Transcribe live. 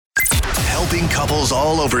helping couples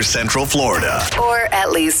all over Central Florida. Or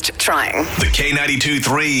at least trying. The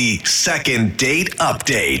K92-3 Second Date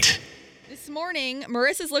Update. This morning,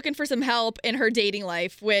 Marissa's looking for some help in her dating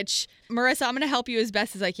life, which, Marissa, I'm going to help you as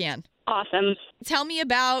best as I can. Awesome. Tell me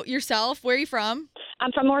about yourself. Where are you from?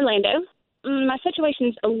 I'm from Orlando. My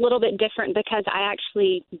situation's a little bit different because I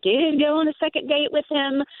actually did go on a second date with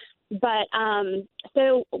him. But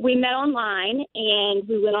so we met online and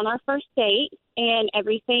we went on our first date and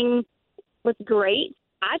everything was great.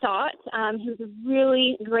 I thought he was a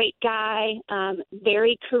really great guy,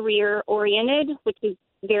 very career oriented, which is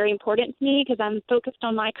very important to me because I'm focused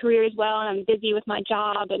on my career as well and I'm busy with my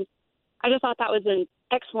job. And I just thought that was an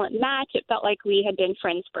excellent match. It felt like we had been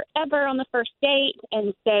friends forever on the first date.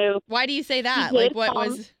 And so why do you say that? Like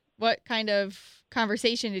what kind of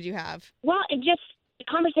conversation did you have? Well, the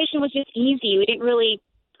conversation was just easy. We didn't really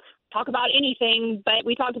talk about anything, but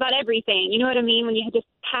we talked about everything. You know what I mean? When you just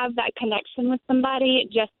have that connection with somebody,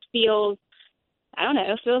 it just feels, I don't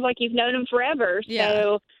know, feels like you've known them forever. Yeah.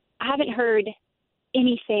 So I haven't heard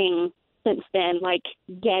anything since then, like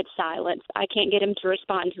dead silence. I can't get him to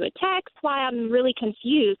respond to a text. Why I'm really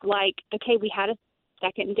confused. Like, okay, we had a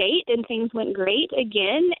second date and things went great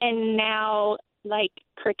again, and now like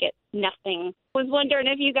cricket, nothing. Was wondering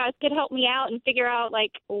if you guys could help me out and figure out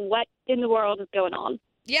like what in the world is going on.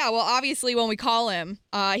 Yeah, well, obviously when we call him,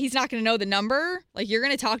 he's not going to know the number. Like, you're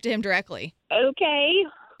going to talk to him directly. Okay.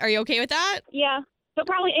 Are you okay with that? Yeah. He'll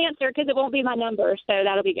probably answer because it won't be my number, so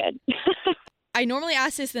that'll be good. I normally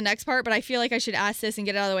ask this the next part, but I feel like I should ask this and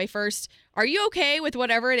get it out of the way first. Are you okay with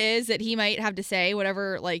whatever it is that he might have to say,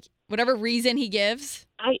 whatever reason he gives?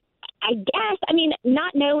 I guess, I mean,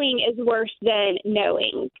 not knowing is worse than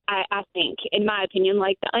knowing, I think, in my opinion.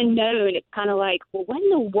 Like, the unknown, it's kind of like, well, what in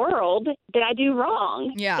the world did I do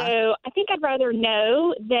wrong? Yeah. So I think I'd rather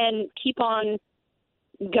know than keep on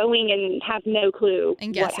going and have no clue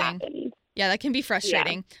And what guessing. happened. Yeah, that can be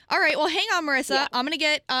frustrating. Yeah. All right, well, hang on, Marissa. Yeah. I'm going to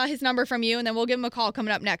get his number from you, and then we'll give him a call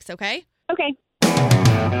coming up next, okay? Okay. We're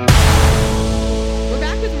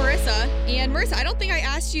back with Marissa. And Marissa, I don't think I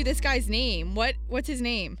asked you this guy's name. What's his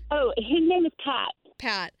name? Oh, his name is Pat.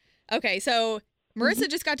 Pat. Okay, so Marissa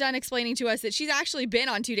just got done explaining to us that she's actually been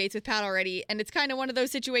on 2 dates with Pat already, and it's kind of one of those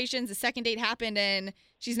situations, the second date happened, and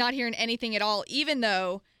she's not hearing anything at all, even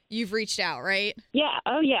though you've reached out, right? Yeah.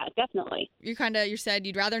 Oh, yeah, definitely. You said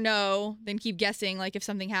you'd rather know than keep guessing, like if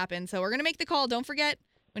something happened. So we're going to make the call. Don't forget,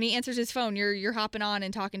 when he answers his phone, you're hopping on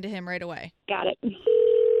and talking to him right away. Got it.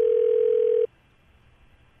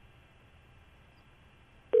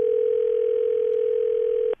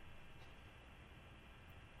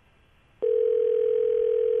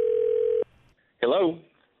 Hello.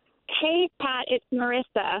 Hey, Pat, it's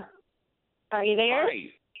Marissa. Are you there? Hi.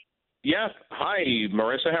 Yeah. Hi,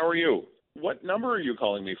 Marissa. How are you? What number are you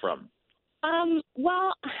calling me from?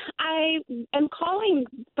 Well, I am calling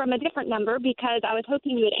from a different number because I was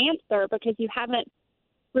hoping you would answer because you haven't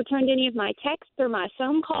returned any of my texts or my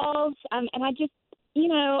phone calls. And I just,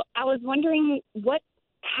 I was wondering what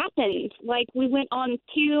happened. Like, we went on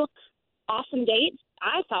 2 awesome dates.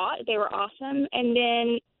 I thought they were awesome. And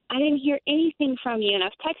then I didn't hear anything from you. And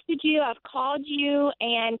I've texted you, I've called you,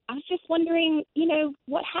 and I was just wondering,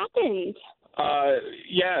 what happened?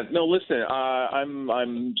 Yeah, no, listen,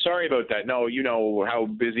 I'm sorry about that. No, you know how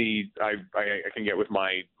busy I can get with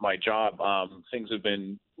my job. Things have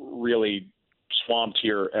been really swamped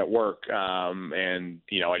here at work. And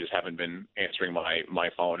I just haven't been answering my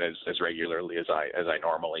phone as regularly as I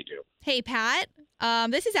normally do. Hey, Pat,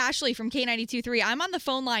 this is Ashley from K92.3. I'm on the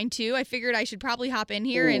phone line too. I figured I should probably hop in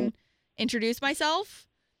here and introduce myself.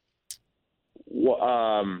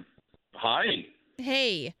 Hi.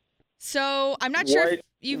 Hey. So I'm not sure if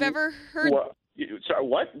you've ever heard.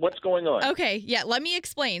 What's going on? Okay, yeah, let me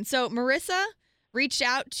explain. So Marissa reached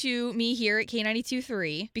out to me here at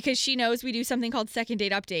K92.3 because she knows we do something called Second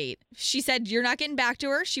Date Update. She said you're not getting back to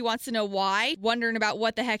her. She wants to know why, wondering about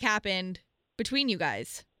what the heck happened between you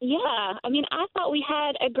guys. Yeah, I mean, I thought we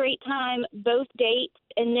had a great time both dates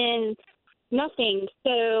and then nothing.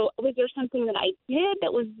 So was there something that I did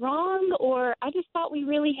that was wrong, or I just thought we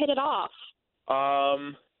really hit it off?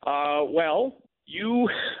 Well, you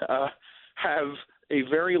have a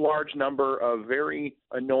very large number of very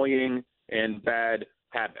annoying and bad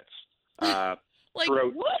habits. Like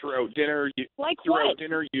throughout dinner,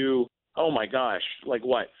 oh my gosh, like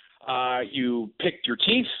what? You picked your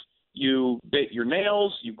teeth, you bit your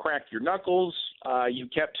nails, you cracked your knuckles, you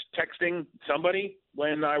kept texting somebody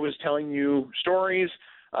when I was telling you stories.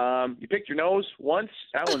 You picked your nose once.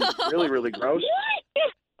 That one's really, really gross.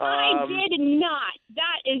 What? I did not.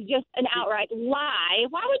 That is just an outright lie.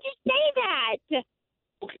 Why would you say that?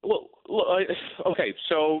 Okay, well, okay,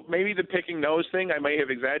 so maybe the picking nose thing I may have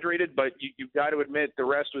exaggerated, but you've got to admit the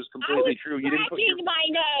rest was completely true. You didn't put your my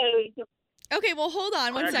nose. Okay, well, hold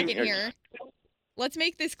on one Cracking second here. Let's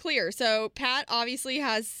make this clear. So Pat obviously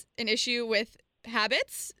has an issue with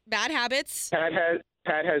habits, bad habits. Pat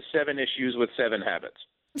has 7 issues with 7 habits.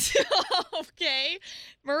 Okay.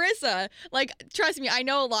 Marissa, like, trust me, I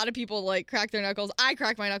know a lot of people like crack their knuckles. I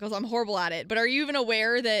crack my knuckles. I'm horrible at it. But are you even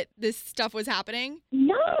aware that this stuff was happening?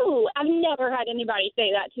 No, I've never had anybody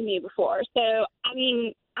say that to me before. So, I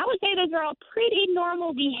mean, I would say those are all pretty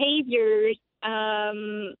normal behaviors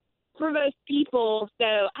for most people. So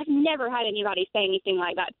I've never had anybody say anything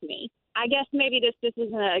like that to me. I guess maybe this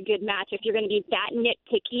isn't a good match if you're going to be that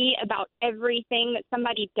nitpicky about everything that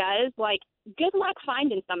somebody does. Like, good luck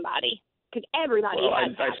finding somebody, because everybody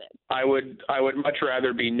has habits. I would much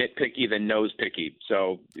rather be nitpicky than nose picky.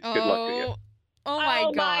 So good luck to you. Oh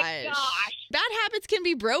my gosh. Bad habits can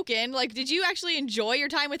be broken. Like, did you actually enjoy your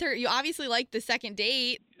time with her? You obviously liked the second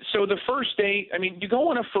date. So the first date, I mean, you go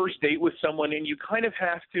on a first date with someone and you kind of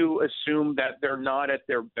have to assume that they're not at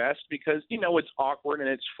their best because, it's awkward and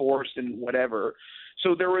it's forced and whatever.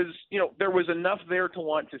 So there was enough there to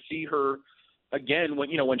want to see her again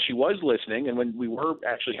when she was listening and when we were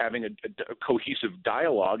actually having a cohesive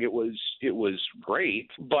dialogue. It was great,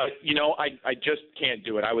 but I just can't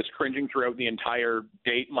do it. I was cringing throughout the entire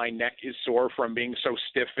date. My neck is sore from being so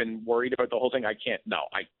stiff and worried about the whole thing. I can't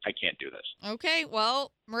do this. Okay,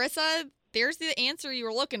 well, Marissa, there's the answer you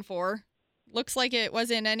were looking for. Looks like it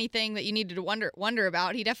wasn't anything that you needed to wonder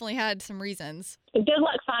about. He definitely had some reasons. Good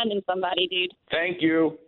luck finding somebody, dude. Thank you.